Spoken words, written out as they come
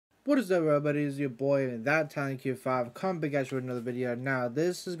What is up, everybody? It's your boy, That Talent Kid 5, coming back at you with another video. Now,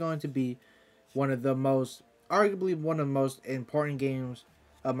 this is going to be arguably one of the most important games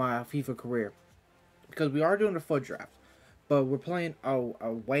of my FIFA career. Because we are doing a foot draft, but we're playing a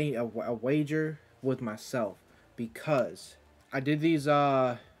wager with myself. Because I did these,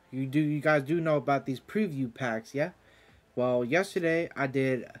 you guys do know about these preview packs, yeah? Well, yesterday I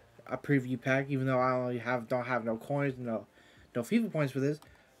did a preview pack, even though I don't have no coins, no FIFA points for this.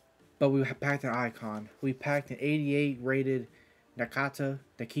 But we packed an icon. We packed an 88 rated Nakita.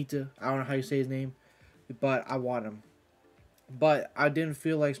 I don't know how you say his name, but I want him. But I didn't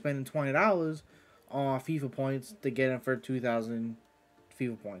feel like spending $20 on FIFA points to get him for 2,000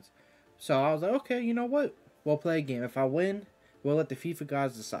 FIFA points. So I was like, okay, you know what? We'll play a game. If I win, we'll let the FIFA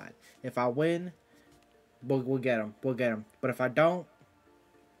gods decide. If I win, we'll get him. We'll get him. But if I don't,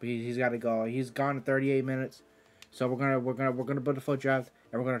 he's got to go. He's gone in 38 minutes. So we're gonna build a foot draft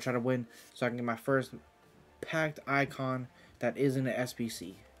and we're gonna try to win so I can get my first packed icon that isn't an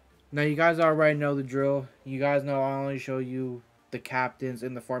SBC. Now you guys already know the drill. You guys know I only show you the captains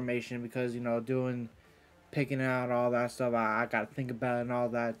in the formation because picking out all that stuff. I gotta think about it and all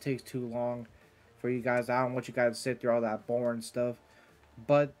that. It takes too long for you guys. I don't want you guys to sit through all that boring stuff.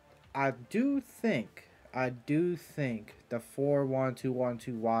 But I do think the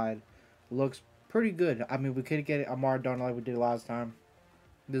 4-1-2-1-2 wide looks pretty good. I mean, we could get Amar done like we did last time.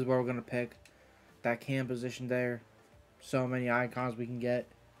 This is where we're going to pick that cam position there. So many icons we can get.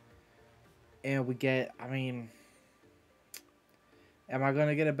 And we get, I mean, am I going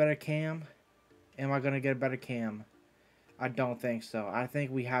to get a better cam? Am I going to get a better cam? I don't think so. I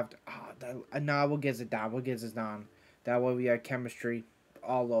think we have to, no, we'll get it down. We'll get it down. That way we have chemistry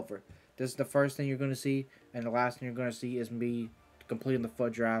all over. This is the first thing you're going to see. And the last thing you're going to see is me completing the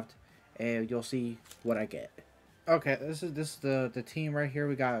foot draft. And you'll see what I get. Okay, this is the team right here.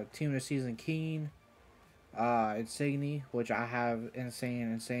 We got team of the season Keen, Insigne, which I have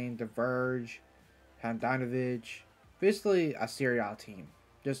insane, The Verge, Handanovic. Basically a Serie A team.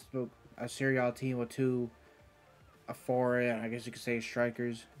 Just a Serie A team with a forward, I guess you could say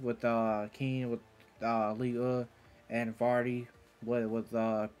strikers, with Keen with Liga and Vardy with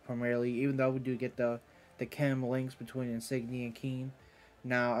Premier League. Even though we do get the chem links between Insigne and Keen.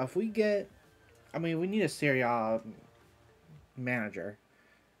 Now, if we get, I mean, we need a Serie A manager,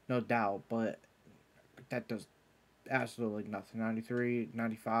 no doubt, but that does absolutely nothing. 93,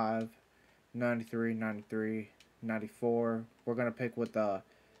 95, 93, 93, 94. We're going to pick with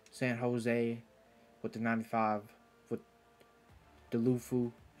San Jose with the 95 with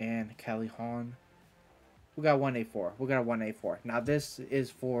Delufu and Callihan. We got 184. We got a 184. Now, this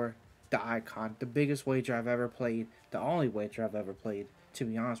is for the icon, the biggest wager I've ever played, the only wager I've ever played, to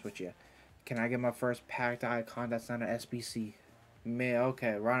be honest with you. Can I get my first packed icon that's not an SBC? Man,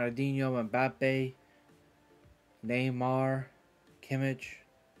 okay. Ronaldinho, Mbappe, Neymar, Kimmich.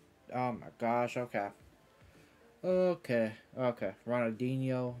 Oh my gosh, okay. Okay.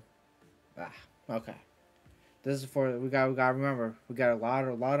 Ronaldinho. Okay. This is for we gotta remember, we got a lot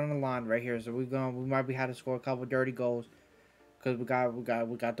on the line right here, so we might be had to score a couple dirty goals. Because we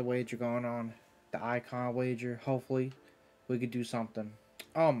got the wager going on. The icon wager. Hopefully we could do something.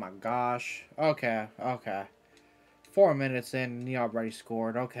 Oh my gosh. Okay. 4 minutes in and he already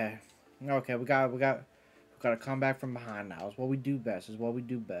scored. Okay. We gotta come back from behind now. It's what we do best.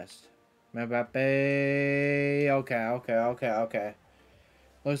 Mbappe. Okay.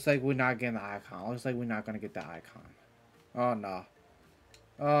 Looks like we're not getting the icon. Looks like we're not gonna get the icon. Oh no.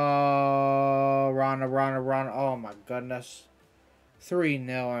 Oh, Rana. Oh my goodness.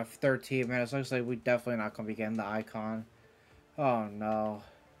 3-0 in 13 minutes. Looks like we definitely not gonna be getting the icon. Oh no.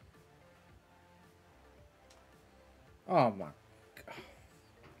 Oh my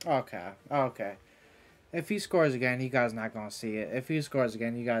god. Okay. If he scores again, you guys not gonna see it. If he scores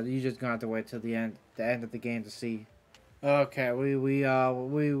again, you just gonna have to wait till the end of the game to see. Okay, we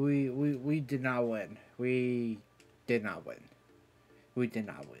did not win. We did not win.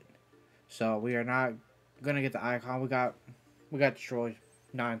 So we are not gonna get the icon. We got destroyed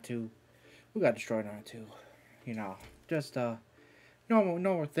 9-2. We got destroyed 9-2. You know, just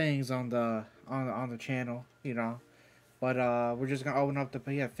normal things on the channel, you know. But we're just gonna open up the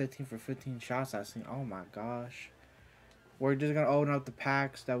 15 for 15 shots I seen. Oh my gosh. We're just gonna open up the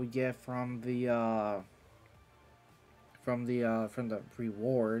packs that we get from the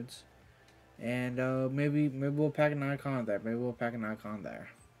rewards. And maybe we'll pack an icon there.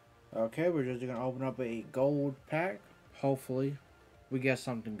 Okay, we're just gonna open up a gold pack. Hopefully we get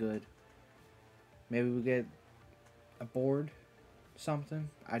something good. Maybe we get a board, something.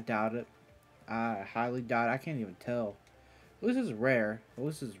 I doubt it. I highly doubt it. I can't even tell. At least it's rare. At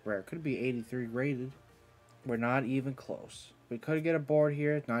least it's rare. Could be 83 graded. We're not even close. We could get a board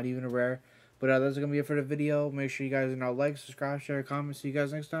here. It's not even a rare. But that's going to be it for the video. Make sure you guys like, subscribe, share, comment. See you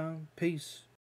guys next time. Peace.